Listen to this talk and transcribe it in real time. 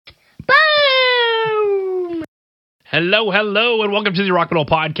Hello, and welcome to the Rock and Roll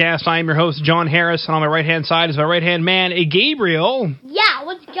Podcast. I am your host, John Harris, and on my right-hand side is my right-hand man, Gabriel. Yeah,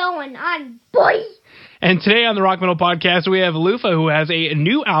 what's going on, boy? And today on the Rock and Roll Podcast, we have Lufeh, who has a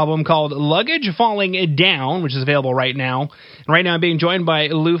new album called Luggage Falling Down, which is available right now. And right now I'm being joined by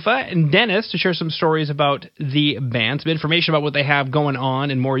Lufeh and Dennis to share some stories about the band, some information about what they have going on,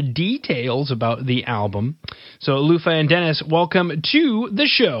 and more details about the album. So Lufeh and Dennis, welcome to the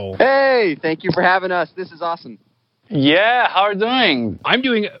show. Hey, thank you for having us. This is awesome. Yeah, how are you doing? I'm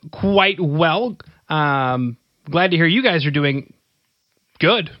doing quite well. Glad to hear you guys are doing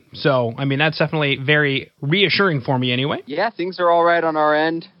good. So, I mean, that's definitely very reassuring for me anyway. Yeah, things are all right on our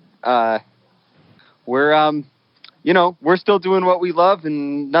end. We're still doing what we love,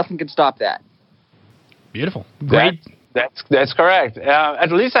 and nothing can stop that. Beautiful. Great. That's correct. At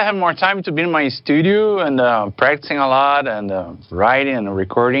least I have more time to be in my studio and practicing a lot and writing and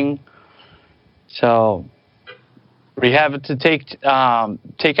recording. So we have to take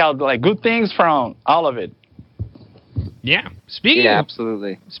out like good things from all of it. Yeah.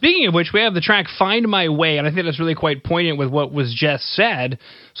 Absolutely. Speaking of which, we have the track Find My Way, and I think that's really quite poignant with what was just said.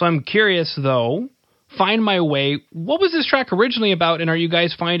 So I'm curious, though, Find My Way, what was this track originally about, and are you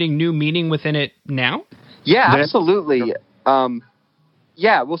guys finding new meaning within it now? Yeah, absolutely. It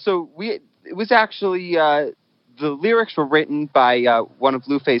was actually, the lyrics were written by one of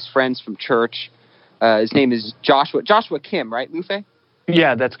Lufeh's friends from church. His name is Joshua Kim, right, Lufeh?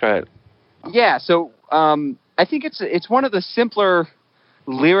 Yeah, that's correct. Yeah, so I think it's one of the simpler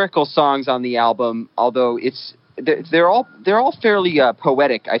lyrical songs on the album, although they're all fairly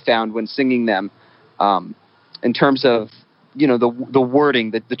poetic. I found when singing them, in terms of the wording,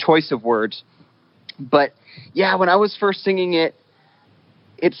 the choice of words. But yeah, when I was first singing it,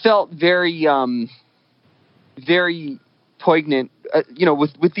 it felt very very poignant.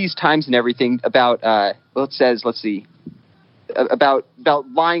 With these times and everything about about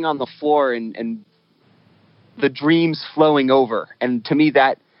lying on the floor and the dreams flowing over. And to me,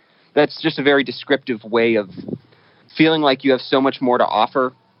 that's just a very descriptive way of feeling like you have so much more to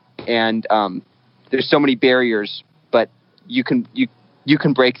offer, and there's so many barriers, but you can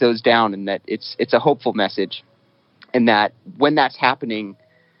break those down, and that it's a hopeful message, and that when that's happening,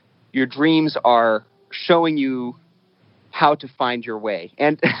 your dreams are showing you how to find your way.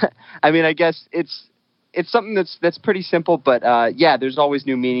 And I mean, I guess it's something that's pretty simple, but there's always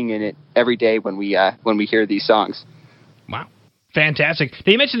new meaning in it every day when we hear these songs. Wow, fantastic!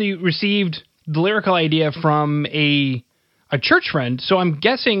 Now, you mentioned that you received the lyrical idea from a church friend, so I'm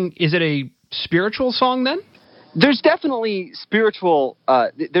guessing, is it a spiritual song then? There's definitely spiritual.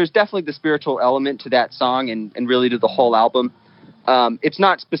 There's definitely the spiritual element to that song, and really to the whole album. It's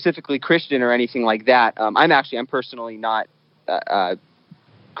not specifically Christian or anything like that. I'm personally not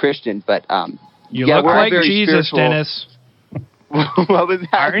Christian, but you look like Jesus, spiritual. Dennis. What was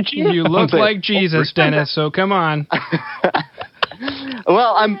that? Aren't you? You look like Jesus, Dennis. So come on.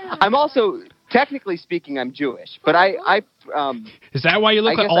 Well, I'm also, technically speaking, I'm Jewish, but I is that why you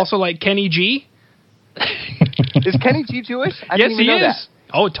look like Kenny G? Is Kenny G Jewish? Yes, he is. That.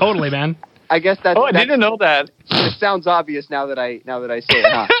 Oh, totally, man. I guess that's. Oh, I didn't know that. It sounds obvious now that I say it,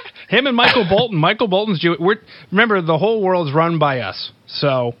 huh? Him and Michael Bolton. Michael Bolton's Jewish. Remember, the whole world's run by us.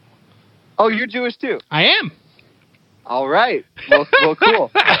 So. Oh, you're Jewish too. I am. All right. Well, cool.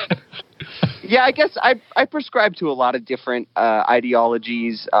 Yeah, I guess I prescribe to a lot of different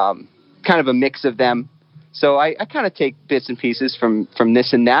ideologies, kind of a mix of them. So I kind of take bits and pieces from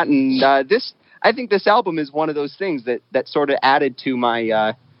this and that, and I think this album is one of those things that sort of added to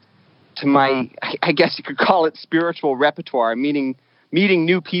my I guess you could call it spiritual repertoire, meeting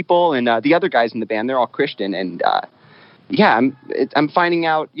new people, and the other guys in the band, they're all Christian, and I'm finding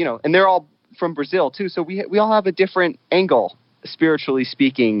out, and they're all from Brazil too, so we all have a different angle, spiritually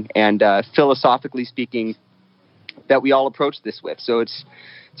speaking and philosophically speaking, that we all approach this with. So it's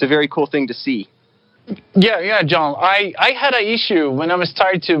a very cool thing to see. Yeah, John. I had an issue when I was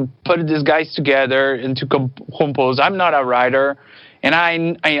starting to put these guys together and to compose. I'm not a writer, and I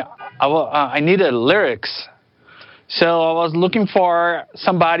needed lyrics. So I was looking for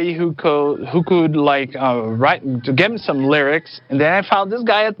somebody who could write to give me some lyrics, and then I found this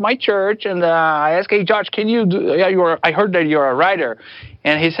guy at my church, and I asked, "Hey, Josh, can you do? Yeah, I heard that you're a writer,"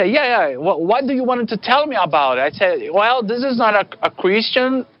 and he said, "Yeah. What do you want to tell me about it?" I said, "Well, this is not a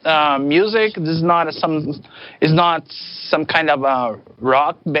Christian music. This is not some kind of a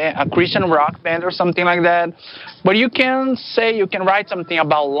rock band, a Christian rock band or something like that. But you can write something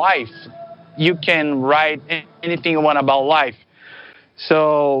about life." You can write anything you want about life.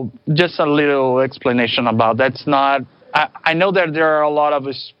 So just a little explanation about that's not. I know that there are a lot of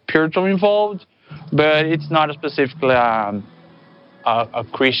spiritual involved, but it's not specifically a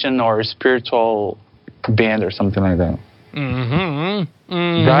Christian or a spiritual band or something like that.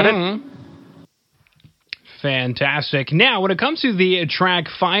 Got it? Fantastic. Now, when it comes to the track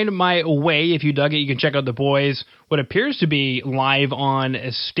Find My Way, if you dug it, you can check out the boys, what appears to be live on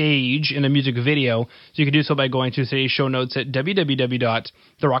a stage in a music video. So you can do so by going to today's show notes at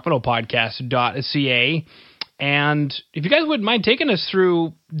www.therockmetalpodcast.ca. And if you guys wouldn't mind taking us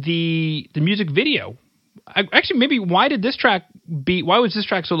through the music video. Actually, maybe why was this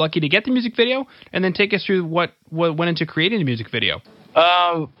track so lucky to get the music video? And then take us through what went into creating the music video.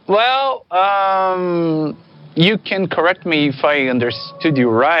 You can correct me if I understood you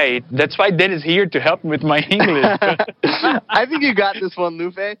right. That's why Dennis is here to help me with my English. I think you got this one,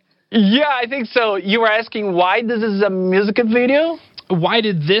 Lufeh. Yeah, I think so. You were asking why this is a music video? Why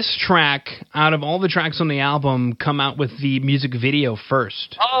did this track, out of all the tracks on the album, come out with the music video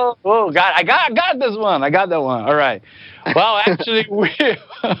first? Oh, God, I got this one. I got that one. All right. Well, actually,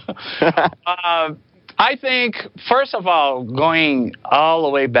 I think, first of all, going all the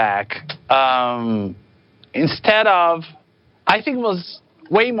way back, instead of, I think it was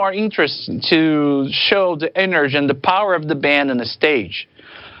way more interesting to show the energy and the power of the band on the stage,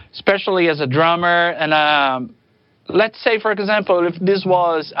 especially as a drummer. And let's say, for example, if this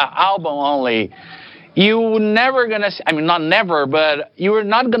was an album only, you were never going to see, I mean, not never, but you were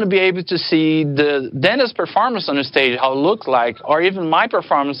not going to be able to see the Dennis performance on the stage, how it looked like, or even my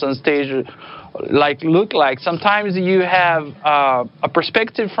performance on stage look like. Sometimes you have a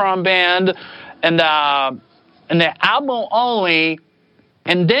perspective from band and the album only,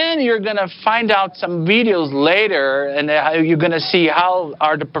 and then you're gonna find out some videos later, and you're gonna see how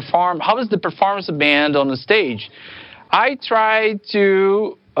is the performance of band on the stage. I try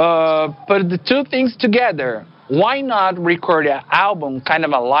to put the two things together. Why not record an album, kind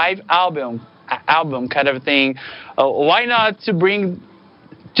of a live album kind of thing? Why not to bring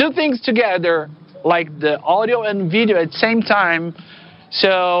two things together, like the audio and video at the same time?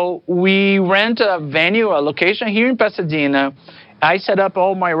 So we rent a venue, a location here in Pasadena. I set up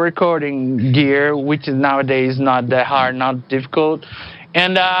all my recording gear, which is nowadays not that hard, not difficult.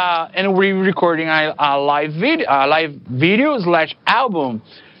 And we're recording a live video / album.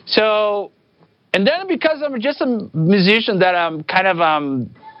 So, and then because I'm just a musician that I'm kind of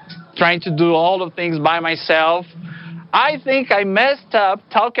trying to do all the things by myself, I think I messed up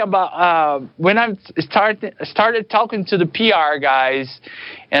talking about when I started talking to the PR guys,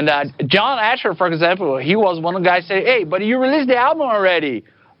 and John Asher, for example, he was one of the guys say, "Hey, but you released the album already."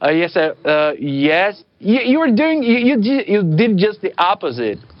 Yes, yes. You did just the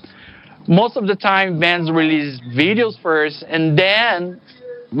opposite. Most of the time, bands release videos first, and then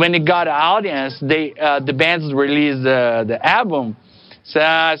when it got an audience, the bands release the album. So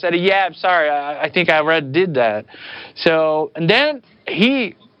I said, yeah, I'm sorry, I think I already did that. So, and then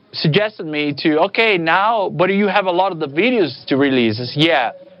he suggested me to, okay, now, but you have a lot of the videos to release. I said,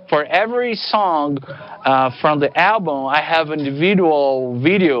 yeah, for every song from the album, I have an individual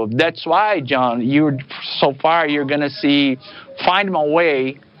video. That's why, John, so far you're going to see Find My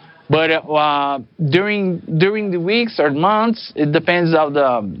Way. But during the weeks or months, it depends on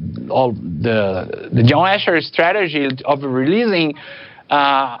the John Asher strategy of releasing.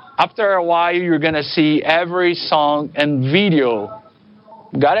 After a while, you're going to see every song and video.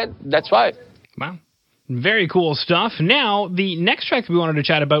 Got it? That's right. Wow. Very cool stuff. Now, the next track that we wanted to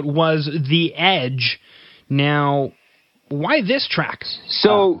chat about was The Edge. Now, why this track?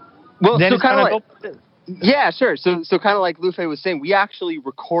 So kind of like... Yeah, sure. So kind of like Lufeh was saying, we actually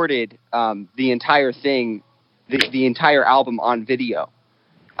recorded the entire thing, the entire album on video.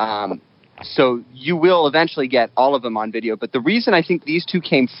 So you will eventually get all of them on video. But the reason I think these two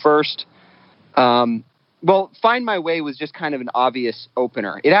came first, Find My Way was just kind of an obvious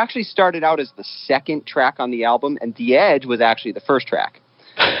opener. It actually started out as the second track on the album, and The Edge was actually the first track.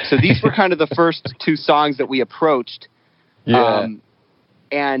 So these were kind of the first two songs that we approached. Yeah.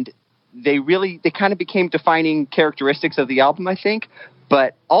 And they kind of became defining characteristics of the album, I think.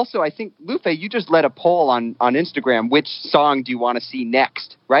 But also, I think, Lufeh, you just led a poll on Instagram, which song do you want to see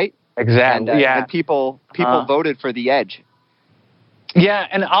next, right? Exactly. And people voted for The Edge. Yeah,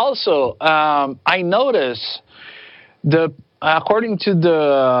 and also I noticed according to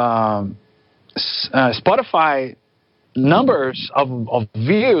the Spotify numbers of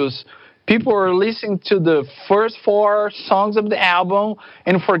views, people were listening to the first 4 songs of the album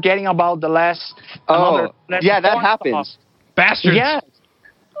and forgetting about the last. That happens. Bastards. Yeah,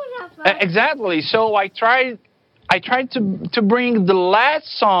 exactly. So I tried to bring the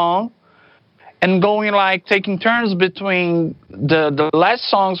last song and going like taking turns between the last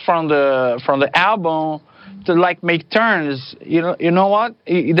songs from the album to like make turns. You know what?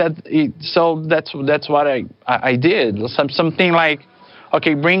 So that's what I did. Something like,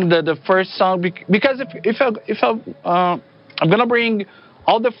 okay, bring the first song because if I'm gonna bring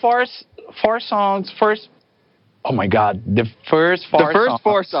all the four songs first. Oh my God, the first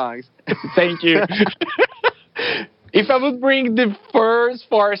four songs. Thank you. If I would bring the first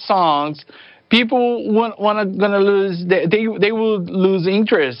four songs, people gonna lose. They will lose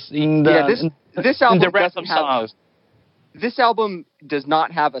interest in the this album in the rest doesn't of songs. This album does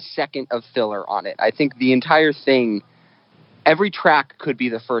not have a second of filler on it. I think the entire thing, every track could be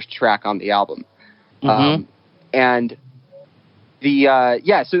the first track on the album, and the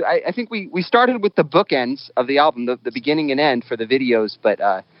So I think we started with the bookends of the album, the beginning and end for the videos, but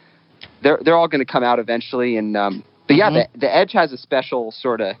they're all going to come out eventually, and. But yeah, the Edge has a special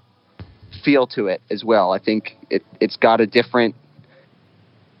sort of feel to it as well. I think it's got a different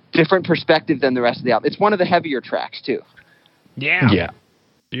perspective than the rest of the album. It's one of the heavier tracks too. Yeah.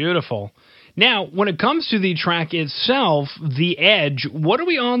 Beautiful. Now, when it comes to the track itself, The Edge, what are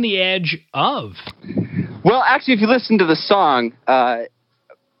we on the edge of? Well, actually, if you listen to the song,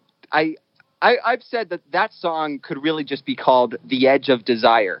 I've said that song could really just be called The Edge of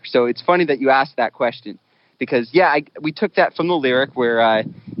Desire. So it's funny that you asked that question. Because, we took that from the lyric where it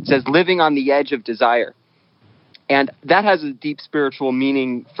says, living on the edge of desire. And that has a deep spiritual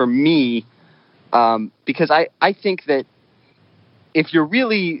meaning for me, because I think that if you're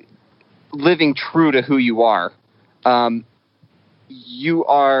really living true to who you are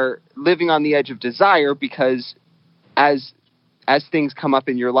living on the edge of desire because as things come up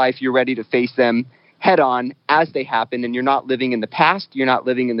in your life, you're ready to face them head on as they happen, and you're not living in the past, you're not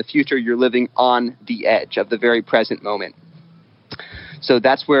living in the future, you're living on the edge of the very present moment. So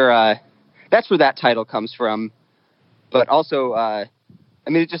that's where that title comes from. But also,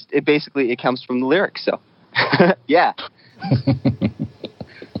 it basically comes from the lyrics. So, yeah.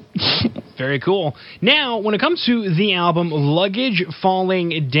 Very cool. Now, when it comes to the album Luggage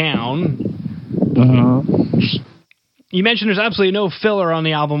Falling Down, you mentioned there's absolutely no filler on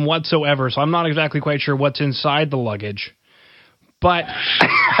the album whatsoever, so I'm not exactly quite sure what's inside the luggage. But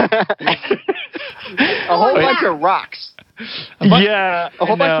a whole bunch of rocks. A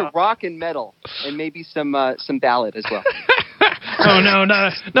whole bunch of rock and metal, and maybe some ballad as well. Oh no,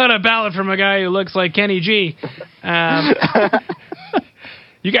 not a ballad from a guy who looks like Kenny G.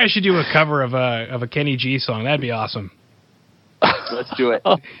 You guys should do a cover of a Kenny G song. That'd be awesome. Let's do it.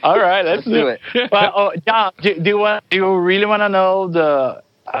 All right, let's do it. Well, John, do you really want to know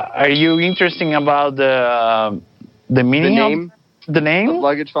are you interested about the meaning of the name? Of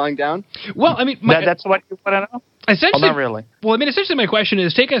Luggage Falling Down? Well, that's what you want to know? Essentially, not really. Well, essentially my question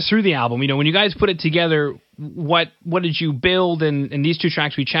is, take us through the album. When you guys put it together, what did you build? And these two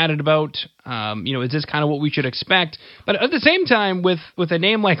tracks we chatted about, is this kind of what we should expect? But at the same time, with a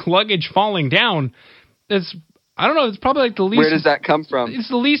name like Luggage Falling Down, it's probably like the least... Where does that come from? It's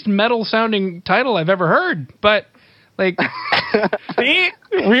the least metal-sounding title I've ever heard, but, like... See?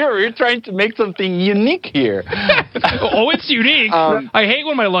 We're trying to make something unique here. Oh, it's unique. I hate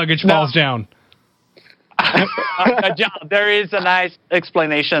when my luggage falls down. John, there is a nice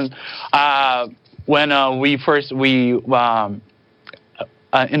explanation. When we in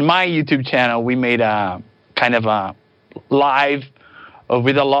my YouTube channel, we made a kind of a live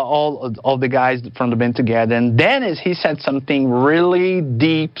with all the guys from the band together, and Dennis, he said something really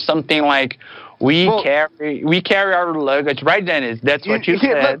deep, something like we carry our luggage, right, Dennis? That's what you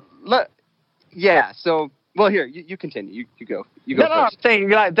said. Yeah. So, well, here you continue. You go. You go. No, I'm saying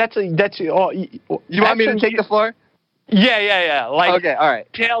that's. You want me to take the floor? Yeah. Like, okay, all right.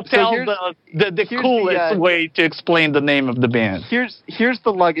 Tell the coolest way to explain the name of the band. Here's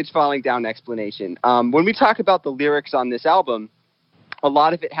the Luggage Falling Down explanation. When we talk about the lyrics on this album, a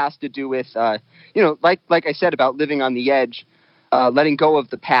lot of it has to do with, like I said, about living on the edge, letting go of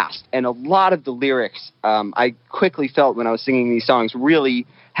the past. And a lot of the lyrics, I quickly felt when I was singing these songs, really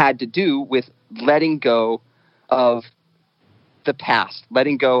had to do with letting go of the past,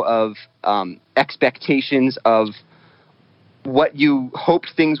 letting go of expectations of what you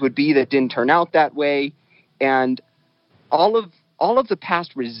hoped things would be that didn't turn out that way, and all of the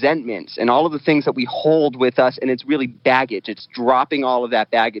past resentments and all of the things that we hold with us, and it's really baggage. It's dropping all of that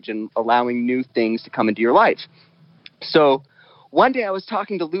baggage and allowing new things to come into your life. So one day I was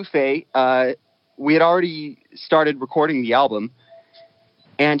talking to Lufeh. We had already started recording the album,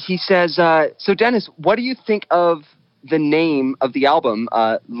 and he says, so Dennis, what do you think of the name of the album,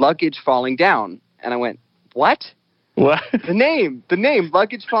 Luggage Falling Down? And I went, what? What? The name,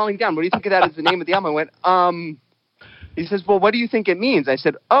 Luggage Falling Down. What do you think of that as the name of the album? I went, He says, well, what do you think it means? I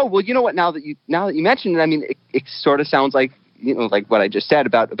said, oh, well, you know what? Now that you mentioned it, I mean, it sort of sounds like, like what I just said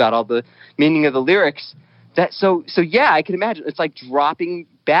about all the meaning of the lyrics. So yeah, I can imagine. It's like dropping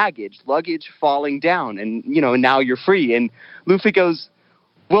baggage, luggage falling down, and now you're free. And Lufeh goes,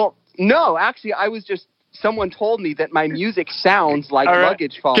 well, no, actually, someone told me that my music sounds like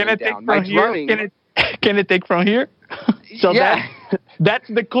luggage falling down. My drumming. Can it take from here? So yeah. That's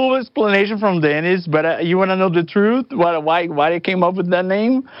the coolest explanation from Dennis. But you want to know the truth? Why I came up with that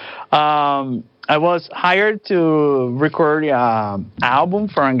name? I was hired to record an album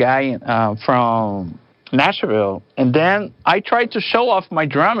for a guy from Nashville, and then I tried to show off my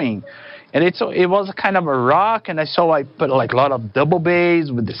drumming, and it was kind of a rock, and I put like a lot of double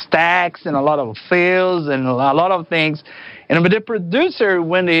bass with the stacks and a lot of fills and a lot of things. And the producer,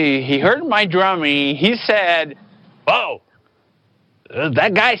 when he heard my drumming, he said, "Whoa,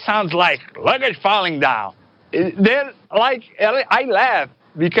 that guy sounds like Luggage Falling Down." Then I laughed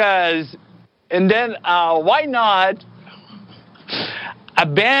because, and then why not a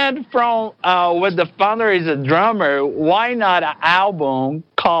band from where the founder is a drummer? Why not an album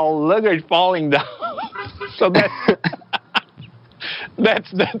called Luggage Falling Down? So that's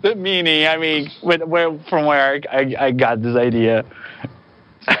the meaning. I mean, from where I got this idea.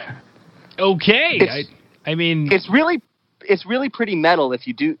 Okay, I mean, it's really pretty metal if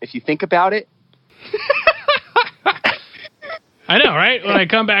you think about it. I know, right? When I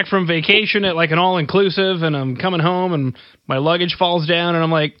come back from vacation at like an all-inclusive, and I'm coming home, and my luggage falls down, and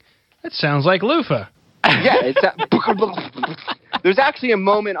I'm like, that sounds like Lufeh. Yeah, there's actually a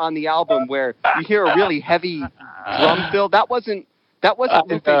moment on the album where you hear a really heavy drum fill. That wasn't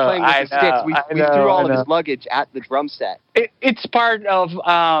Lufeh playing with the sticks. We threw all of his luggage at the drum set. It's part of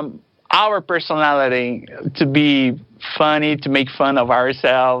our personality to be funny, to make fun of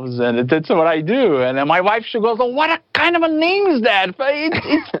ourselves, and that's what I do. And then my wife, she goes, "Oh, what kind of a name is that?" But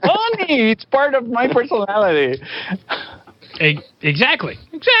it's funny. It's part of my personality. Exactly.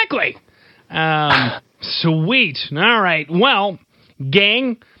 Sweet. All right. Well,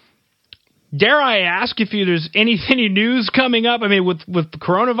 gang, dare I ask if there's any news coming up? I mean, with the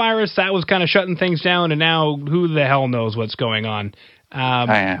coronavirus, that was kind of shutting things down, and now who the hell knows what's going on.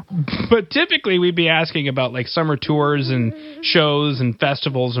 But typically we'd be asking about like summer tours and shows and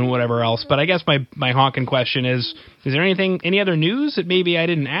festivals and whatever else. But I guess my honking question is there any other news that maybe I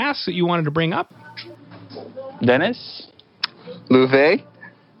didn't ask that you wanted to bring up? Dennis? Lufeh?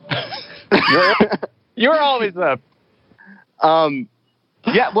 You're always up.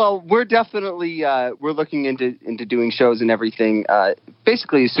 Yeah, well, we're definitely we're looking into doing shows and everything.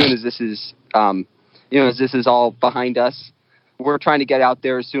 Basically, as soon as this is as this is all behind us, we're trying to get out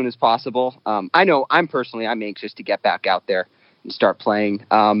there as soon as possible. I know I'm anxious to get back out there and start playing.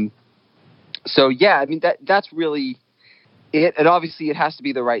 So yeah, I mean that's really it. And obviously, it has to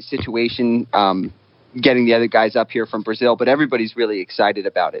be the right situation. Getting the other guys up here from Brazil, but everybody's really excited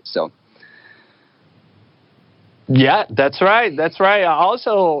about it. So. Yeah, that's right.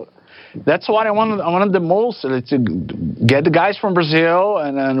 Also, that's what I wanted the most, to get the guys from Brazil,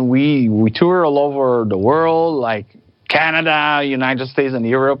 and then we tour all over the world, like Canada, United States, and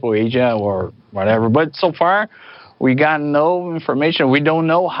Europe, or Asia, or whatever. But so far, we got no information. We don't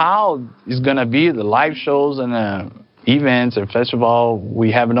know how it's gonna be, the live shows and events and festival.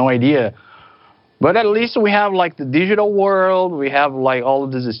 We have no idea. But at least we have like the digital world. We have like all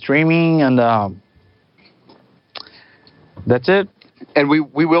of this streaming, and that's it. And we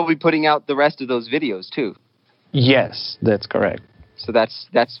will be putting out the rest of those videos too. Yes, that's correct. So that's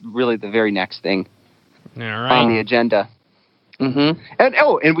really the very next thing on the agenda. Mm-hmm.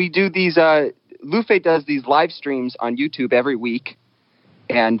 And we do these. Lufeh does these live streams on YouTube every week,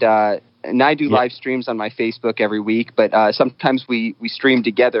 and I do live streams on my Facebook every week. But sometimes we stream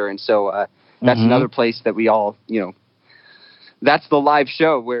together, and so that's another place that we all that's the live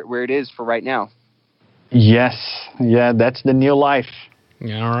show where it is for right now. Yes, yeah, that's the new life. All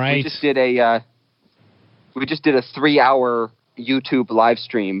right. We just did a 3-hour YouTube live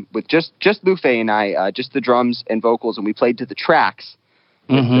stream with just Lufeh and I, just the drums and vocals, and we played to the tracks,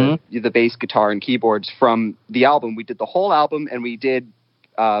 with the bass, guitar, and keyboards from the album. We did the whole album, and we did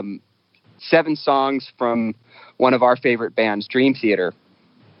 7 songs from one of our favorite bands, Dream Theater.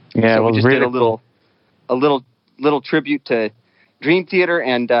 Yeah, so it was we just really did a little tribute to Dream Theater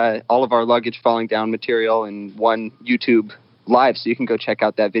and all of our Luggage Falling Down material in one YouTube live. So you can go check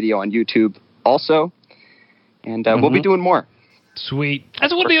out that video on YouTube also. And we'll be doing more. Sweet.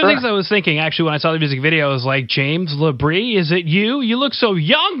 That's one of the other things I was thinking, actually, when I saw the music video. I was like, James Labrie, is it you? You look so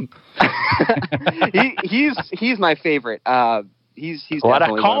young. He's my favorite. He's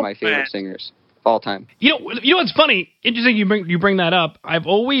definitely one of my favorite singers of all time. You know what's funny? Interesting you bring that up. I've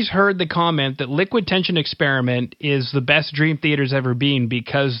always heard the comment that Liquid Tension Experiment is the best Dream Theater's ever been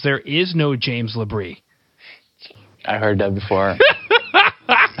because there is no James Labrie. I heard that before.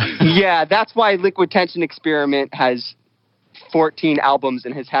 Yeah, that's why Liquid Tension Experiment has 14 albums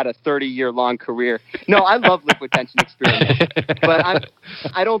and has had a 30-year-long career. No, I love Liquid Tension Experiment, but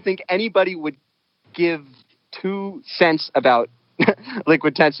I don't think anybody would give 2 cents about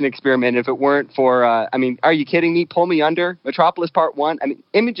Liquid Tension Experiment if it weren't for, are you kidding me? Pull Me Under, Metropolis Part 1,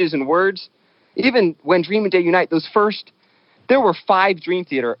 Images and Words. Even When Dream and Day Unite, there were 4 Dream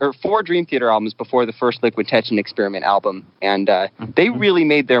Theater albums before the first Liquid Tension Experiment album, and they really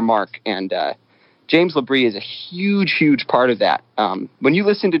made their mark, and James Labrie is a huge, huge part of that. When you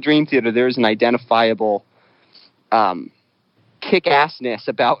listen to Dream Theater, there's an identifiable kick-assness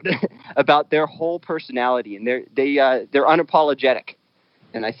about their whole personality, and they're unapologetic.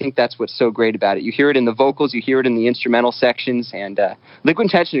 And I think that's what's so great about it. You hear it in the vocals, you hear it in the instrumental sections, and Liquid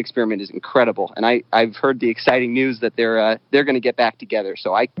Tension Experiment is incredible. And I've heard the exciting news that they're going to get back together.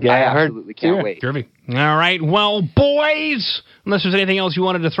 So I absolutely can't wait. All right, well, boys, unless there's anything else you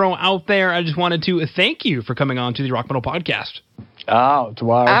wanted to throw out there, I just wanted to thank you for coming on to the Rock Metal Podcast. Oh, to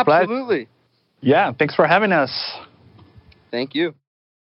our absolutely. Yeah, thanks for having us. Thank you.